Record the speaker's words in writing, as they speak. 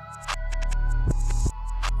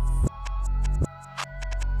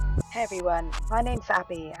Hi everyone, my name's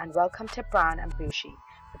Abby and welcome to Brown and Bougie,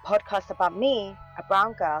 the podcast about me, a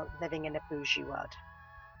brown girl living in a bougie world.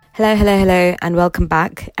 Hello, and welcome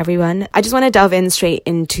back, everyone. I just want to delve in straight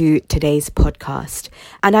into today's podcast.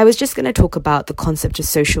 And I was just going to talk about the concept of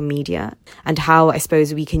social media and how I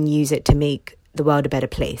suppose we can use it to make the world a better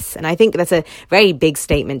place. And I think that's a very big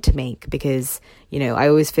statement to make because, I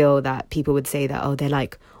always feel that people would say that, they're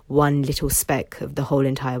like one little speck of the whole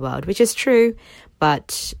entire world, which is true.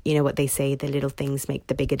 But you know what they say, the little things make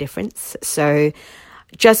the bigger difference. So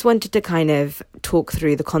just wanted to kind of talk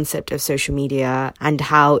through the concept of social media and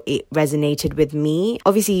how it resonated with me.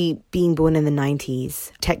 Obviously, being born in the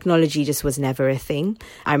 90s, technology just was never a thing.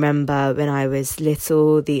 I remember when I was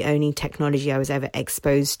little, the only technology I was ever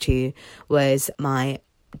exposed to was my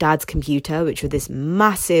dad's computer, which was this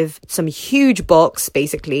massive, some huge box,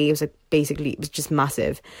 basically. It was just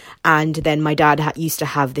massive. And then my dad used to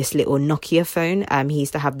have this little Nokia phone. He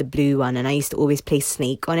used to have the blue one, and I used to always play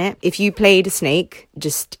Snake on it. If you played Snake,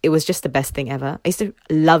 it was just the best thing ever. I used to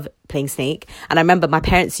love playing Snake. And I remember my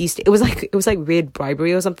parents it was like weird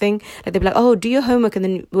bribery or something. Like they'd be like, do your homework and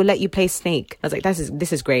then we'll let you play Snake. I was like,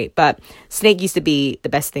 this is great. But Snake used to be the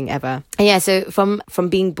best thing ever. And yeah, so from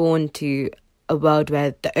being born to a world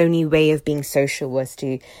where the only way of being social was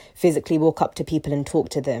to physically walk up to people and talk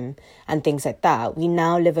to them and things like that, we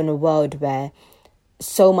now live in a world where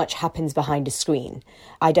so much happens behind a screen.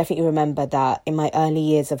 I definitely remember that in my early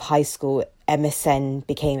years of high school, MSN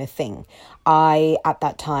became a thing. I, at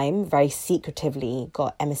that time, very secretively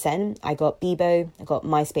got MSN. I got Bebo, I got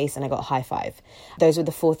MySpace, and I got Hi5. Those were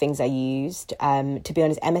the four things I used. To be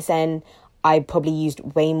honest, MSN, I probably used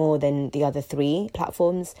way more than the other three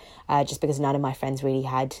platforms, just because none of my friends really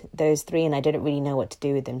had those three and I didn't really know what to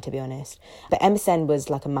do with them, to be honest. But MSN was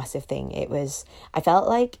like a massive thing. I felt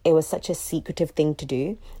like it was such a secretive thing to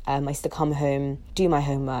do. I used to come home, do my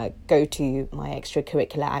homework, go to my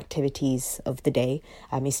extracurricular activities of the day.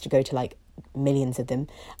 I used to go to like millions of them.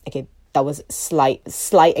 Okay, that was slight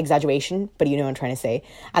exaggeration, but you know what I'm trying to say.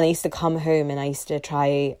 And I used to come home and I used to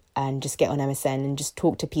try and just get on MSN and just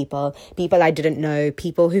talk to people I didn't know,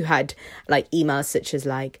 people who had like emails such as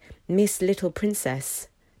like Miss Little Princess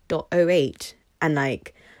 .08 and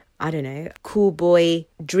like, I don't know, Cool Boy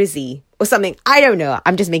Drizzy or something. I don't know.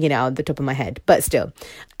 I'm just making it out of the top of my head. But still,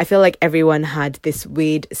 I feel like everyone had this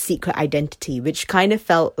weird secret identity, which kind of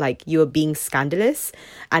felt like you were being scandalous.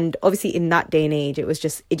 And obviously in that day and age, it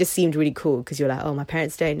just seemed really cool because you're like, my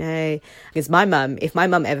parents don't know. Because if my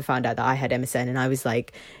mum ever found out that I had MSN and I was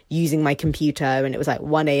like using my computer and it was like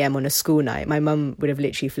 1 a.m. on a school night, my mum would have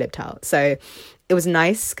literally flipped out. So it was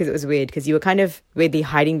nice because it was weird because you were kind of weirdly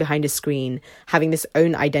hiding behind a screen, having this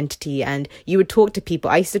own identity, and you would talk to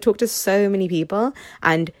people. I used to talk to so many people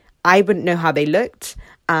and I wouldn't know how they looked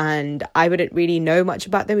and I wouldn't really know much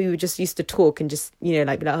about them. We would just used to talk and just,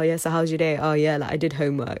 like, be like, oh yeah, so how's your day? Oh yeah, like I did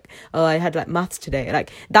homework. Oh, I had like maths today.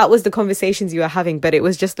 Like that was the conversations you were having, but it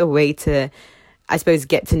was just a way to, I suppose,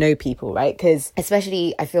 get to know people, right? Because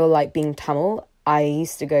especially I feel like being Tamil, I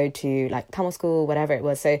used to go to like Tamil school, whatever it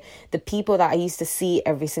was. So the people that I used to see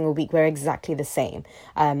every single week were exactly the same.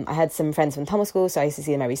 I had some friends from Tamil school, so I used to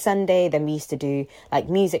see them every Sunday. Then we used to do like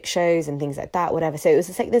music shows and things like that, whatever. So it was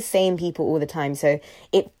just like the same people all the time. So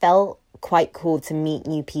it felt quite cool to meet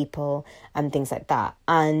new people and things like that.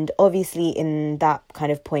 And obviously in that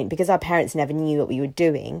kind of point, because our parents never knew what we were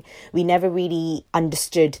doing, we never really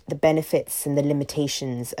understood the benefits and the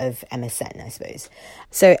limitations of MSN, I suppose.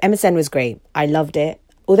 So MSN was great. I loved it.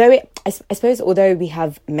 Although although we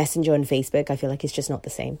have Messenger on Facebook, I feel like it's just not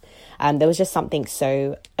the same. There was just something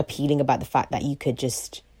so appealing about the fact that you could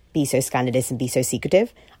just be so scandalous and be so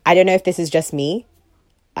secretive. I don't know if this is just me.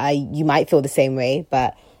 You might feel the same way,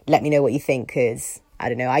 but let me know what you think, because I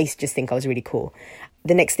don't know, I used to just think I was really cool.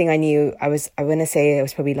 The next thing I knew, I want to say I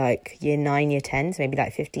was probably like year 9, year 10, so maybe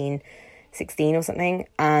like 15, 16 or something.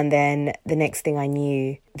 And then the next thing I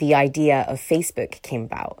knew, the idea of Facebook came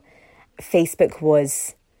about. Facebook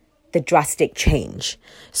was the drastic change.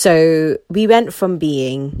 So we went from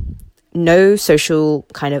being no social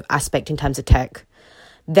kind of aspect in terms of tech.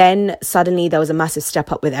 Then suddenly there was a massive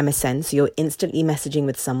step up with MSN. So you're instantly messaging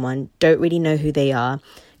with someone, don't really know who they are,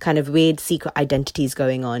 kind of weird secret identities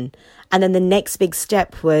going on. And then the next big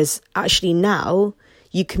step was actually now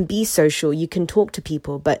you can be social, you can talk to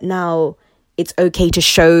people, but now it's okay to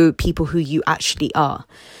show people who you actually are.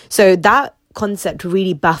 So that concept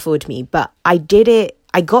really baffled me, but I did it.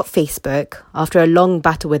 I got Facebook after a long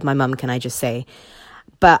battle with my mum, can I just say.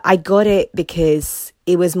 But I got it because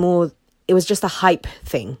it was just a hype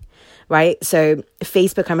thing, right? So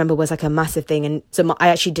Facebook, I remember, was like a massive thing. And so I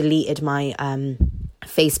actually deleted my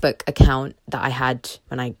Facebook account that I had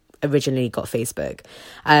when I originally got Facebook.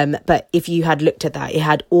 But if you had looked at that, it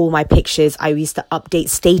had all my pictures. I used to update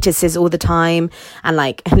statuses all the time. And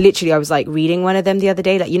like, literally, I was like reading one of them the other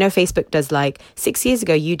day. Like, you know, Facebook does like 6 years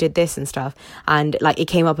ago, you did this and stuff. And like, it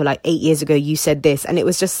came up with like 8 years ago, you said this. And it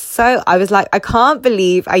was just so, I was like, I can't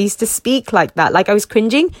believe I used to speak like that. Like, I was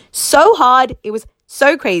cringing so hard. It was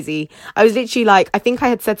so crazy. I was literally like, I think I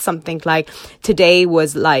had said something like, today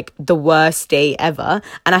was like the worst day ever.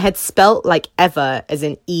 And I had spelt like ever as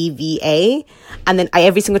in EVA. And then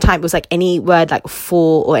every single time it was like any word like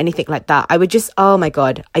for or anything like that. I would just, oh my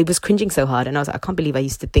God, I was cringing so hard. And I was like, I can't believe I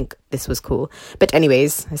used to think this was cool. But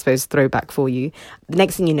anyways, I suppose throwback for you. The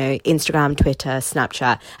next thing you know, Instagram, Twitter,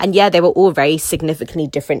 Snapchat. And yeah, they were all very significantly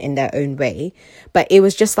different in their own way. But it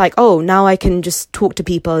was just like, oh, now I can just talk to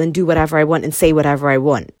people and do whatever I want and say whatever I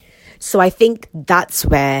want. So I think that's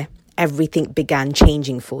where everything began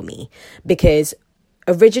changing for me, because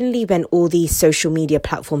originally when all these social media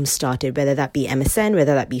platforms started, whether that be MSN,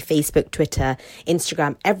 whether that be Facebook, Twitter,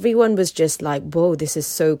 Instagram, everyone was just like, whoa, this is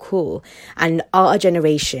so cool. And our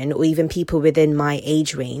generation, or even people within my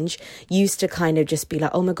age range, used to kind of just be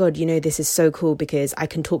like, oh my God, you know, this is so cool because I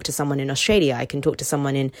can talk to someone in Australia, I can talk to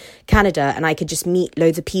someone in Canada, and I could just meet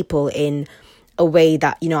loads of people in a way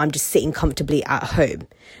that, you know, I'm just sitting comfortably at home,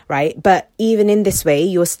 right? But even in this way,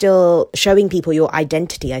 you're still showing people your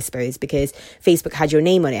identity, I suppose, because Facebook had your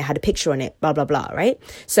name on it, had a picture on it, blah, blah, blah, right?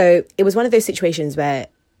 So it was one of those situations where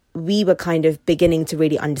we were kind of beginning to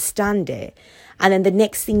really understand it. And then the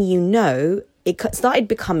next thing you know, it started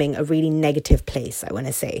becoming a really negative place, I want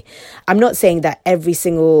to say. I'm not saying that every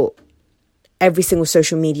single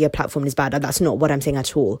social media platform is bad. That's not what I'm saying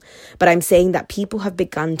at all. But I'm saying that people have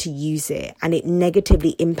begun to use it and it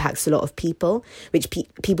negatively impacts a lot of people, which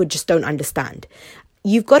people just don't understand.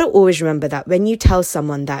 You've got to always remember that when you tell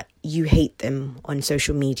someone that you hate them on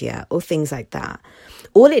social media or things like that,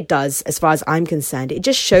 all it does, as far as I'm concerned, it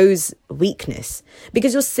just shows weakness,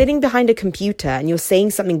 because you're sitting behind a computer and you're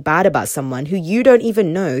saying something bad about someone who you don't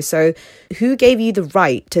even know. So who gave you the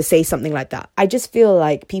right to say something like that? I just feel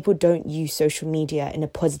like people don't use social media in a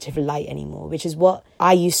positive light anymore, which is what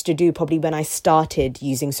I used to do probably when I started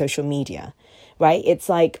using social media, right? It's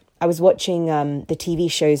like, I was watching the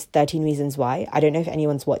TV shows 13 Reasons Why. I don't know if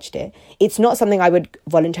anyone's watched it. It's not something I would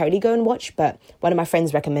voluntarily go and watch, but one of my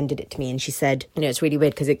friends recommended it to me and she said, you know, it's really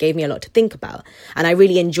weird because it gave me a lot to think about. And I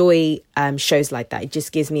really enjoy shows like that. It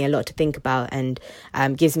just gives me a lot to think about and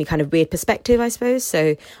gives me kind of weird perspective, I suppose.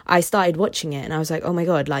 So I started watching it and I was like, oh my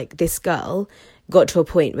God, like this girl got to a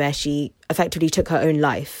point where she effectively took her own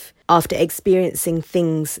life after experiencing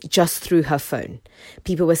things just through her phone.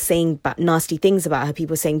 People were saying nasty things about her,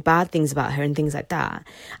 people were saying bad things about her and things like that.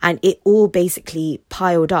 And it all basically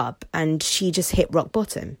piled up and she just hit rock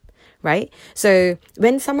bottom, right? So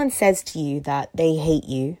when someone says to you that they hate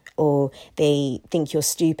you or they think you're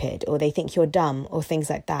stupid or they think you're dumb or things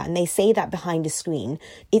like that, and they say that behind a screen,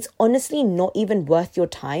 it's honestly not even worth your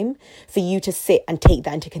time for you to sit and take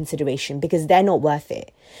that into consideration, because they're not worth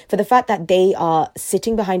it. For the fact that they are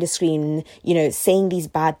sitting behind a screen, you know, saying these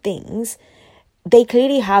bad things, they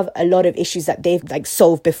clearly have a lot of issues that they've like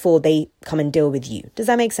solved before they come and deal with you. Does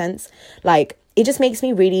that make sense? Like, it just makes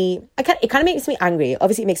me really, it kind of makes me angry.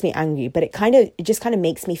 Obviously it makes me angry, but it just kind of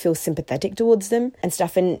makes me feel sympathetic towards them and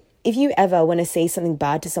stuff. And if you ever want to say something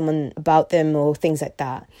bad to someone about them or things like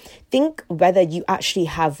that, think whether you actually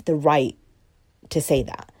have the right to say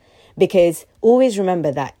that. Because always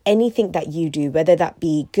remember that anything that you do, whether that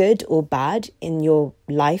be good or bad in your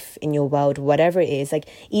life, in your world, whatever it is, like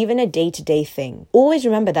even a day-to-day thing, always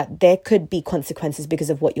remember that there could be consequences because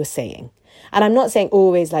of what you're saying. And I'm not saying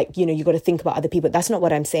always like, you know, you got to think about other people. That's not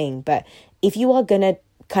what I'm saying. But if you are going to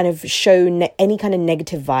kind of show any kind of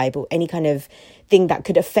negative vibe or any kind of thing that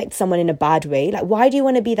could affect someone in a bad way, like, why do you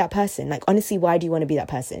want to be that person? Like, honestly, why do you want to be that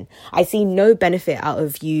person? I see no benefit out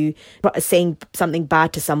of you saying something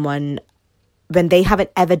bad to someone when they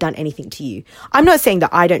haven't ever done anything to you. I'm not saying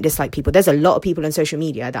that I don't dislike people. There's a lot of people on social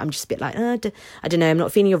media that I'm just a bit like, I don't know, I'm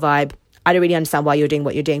not feeling your vibe. I don't really understand why you're doing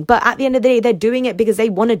what you're doing. But at the end of the day, they're doing it because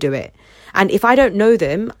they want to do it. And if I don't know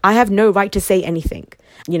them, I have no right to say anything.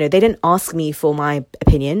 You know, they didn't ask me for my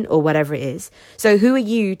opinion or whatever it is. So who are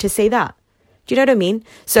you to say that? Do you know what I mean?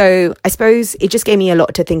 So I suppose it just gave me a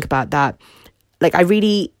lot to think about that. Like, I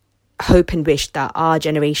really hope and wish that our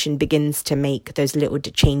generation begins to make those little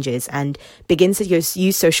changes and begins to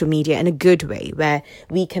use social media in a good way, where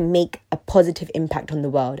we can make a positive impact on the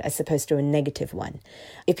world as opposed to a negative one.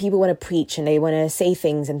 If people want to preach and they want to say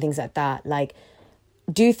things and things like that, like,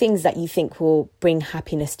 do things that you think will bring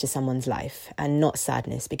happiness to someone's life and not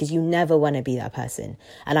sadness, because you never want to be that person.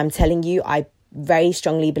 And I'm telling you, I very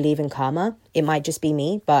strongly believe in karma. It might just be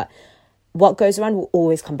me, but what goes around will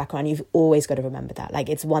always come back around. You've always got to remember that. Like,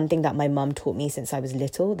 it's one thing that my mum taught me since I was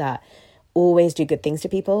little, that always do good things to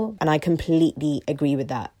people. And I completely agree with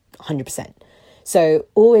that 100%. So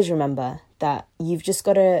always remember that you've just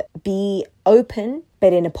got to be open,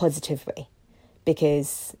 but in a positive way,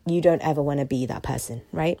 because you don't ever want to be that person,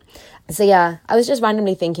 right? So yeah, I was just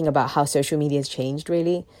randomly thinking about how social media has changed,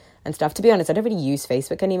 really, and stuff. To be honest, I don't really use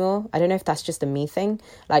Facebook anymore. I don't know if that's just a me thing.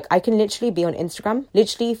 Like, I can literally be on Instagram,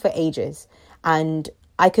 literally for ages, and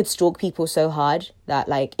I could stalk people so hard that,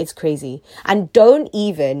 like, it's crazy. And don't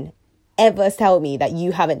even ever tell me that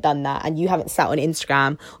you haven't done that and you haven't sat on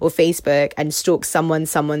Instagram or Facebook and stalked someone.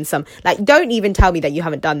 Like, don't even tell me that you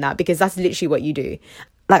haven't done that, because that's literally what you do.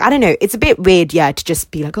 Like, I don't know, it's a bit weird, yeah, to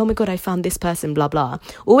just be like, oh my God, I found this person, blah, blah.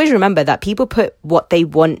 Always remember that people put what they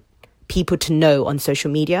want people to know on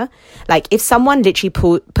social media. Like, if someone literally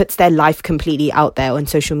puts their life completely out there on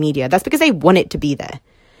social media, that's because they want it to be there.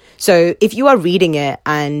 So if you are reading it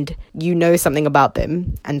and you know something about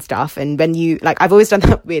them and stuff, and when you, like, I've always done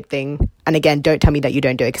that weird thing, and again, don't tell me that you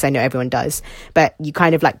don't do it, because I know everyone does, but you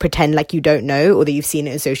kind of like pretend like you don't know, or that you've seen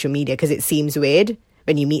it on social media, because it seems weird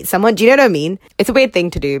when you meet someone. Do you know what I mean? It's a weird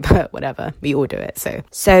thing to do, but whatever, we all do it.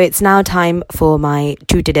 So it's now time for my /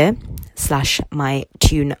 my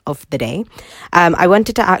tune of the day. I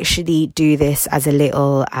wanted to actually do this as a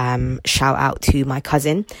little shout out to my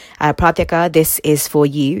cousin, Pratyaka. This is for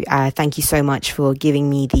you. Thank you so much for giving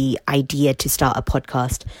me the idea to start a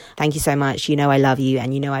podcast. Thank you so much. You know I love you,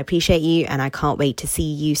 and you know I appreciate you, and I can't wait to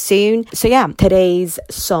see you soon. So yeah, today's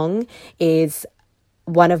song is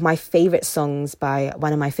one of my favorite songs by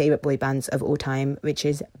one of my favorite boy bands of all time, which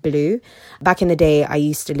is Blue. Back in the day, I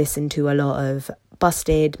used to listen to a lot of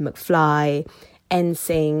Busted, McFly,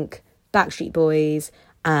 NSYNC, Backstreet Boys,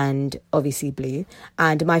 and obviously Blue.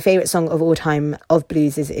 And my favorite song of all time of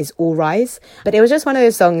Blues is All Rise. But it was just one of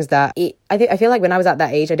those songs that I feel like when I was at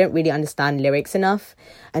that age, I don't really understand lyrics enough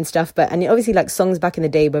and stuff. And obviously, like, songs back in the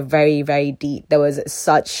day were very, very deep. There was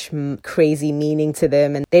such crazy meaning to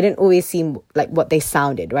them, and they didn't always seem like what they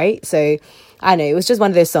sounded, right? So I know, it was just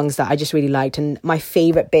one of those songs that I just really liked. And my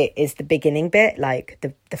favorite bit is the beginning bit, like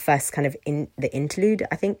the first kind of the interlude,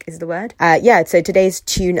 I think is the word. Yeah, so today's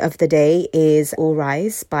tune of the day is All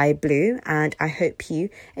Rise by Blue, and I hope you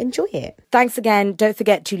enjoy it. Thanks again. Don't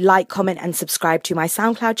forget to like, comment and subscribe to my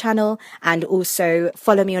SoundCloud channel, and also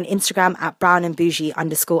follow me on Instagram at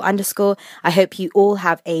brownandbougie__. I hope you all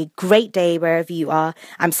have a great day wherever you are.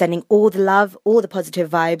 I'm sending all the love, all the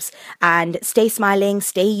positive vibes, and stay smiling,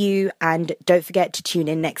 stay you, and don't forget to tune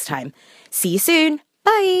in next time. See you soon.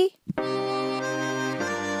 Bye.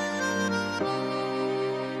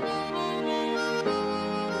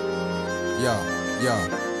 Yeah.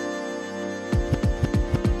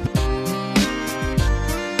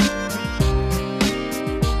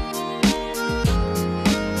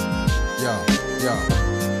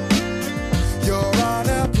 Your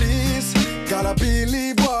Honor, please, gotta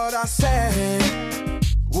believe what I say.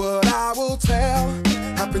 What I will tell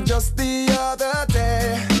happened just the other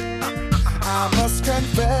day. I must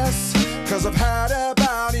confess, 'cause I've had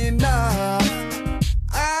about enough.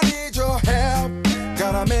 I need your help,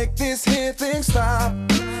 gotta make this here thing stop.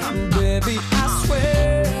 Baby, I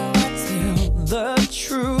swear I'll tell the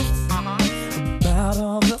truth about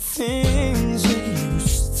all the things you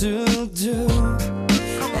used to do.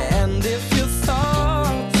 And if you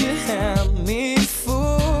thought you had me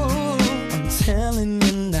fooled, I'm telling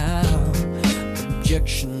you now,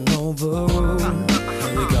 objection overruled.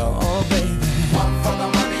 Here we go, oh baby. One for the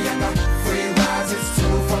money and the free rides, it's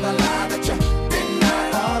two for the lie that you deny.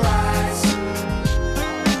 All rise,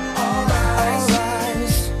 all rise,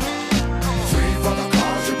 three for the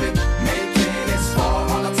calls you've been making, it's four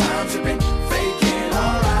all the times you've been faking.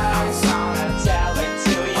 All rise, I'm gonna tell it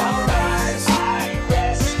to you. All rise, I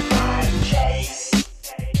rest my case.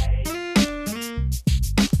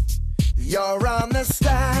 You're on the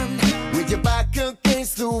stand with your back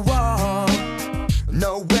against the wall,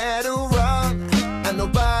 nowhere to run and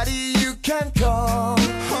nobody you can call.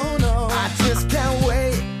 Oh no, I just can't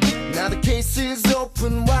wait. Now the case is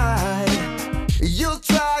open wide. You'll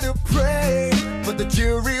try to pray, but the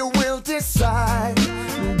jury will decide.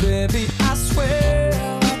 Baby, I swear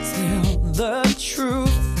I'll tell the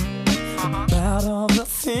truth about all the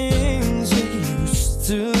things you used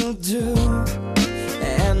to do.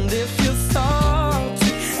 And if you thought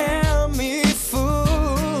you had me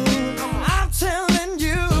fooled, I'm telling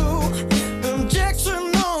you,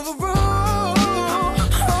 objection overruled.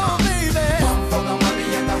 Oh baby, One for the money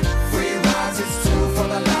and the free rides, it's two for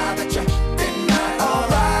the lie that you deny. All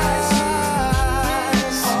rise,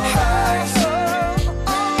 all rise,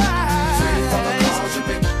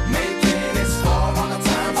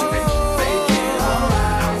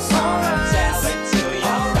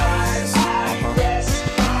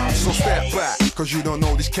 Cause you don't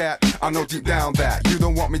know this cat, I know deep down that you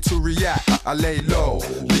don't want me to react. I lay low,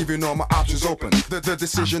 leaving all my options open. The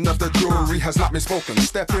decision of the jury has not been spoken.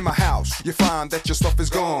 Step in my house, you find that your stuff is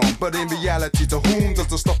gone. But in reality, to whom does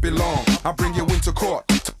the stuff belong? I bring you into court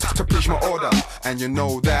to preach my order, and you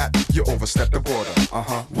know that you overstepped the border.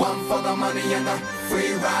 One for the money and the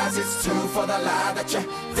free rise. It's two for the lie that you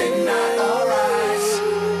did not. All rise,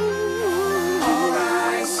 all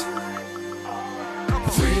rise.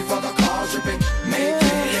 Three for the calls you've been making.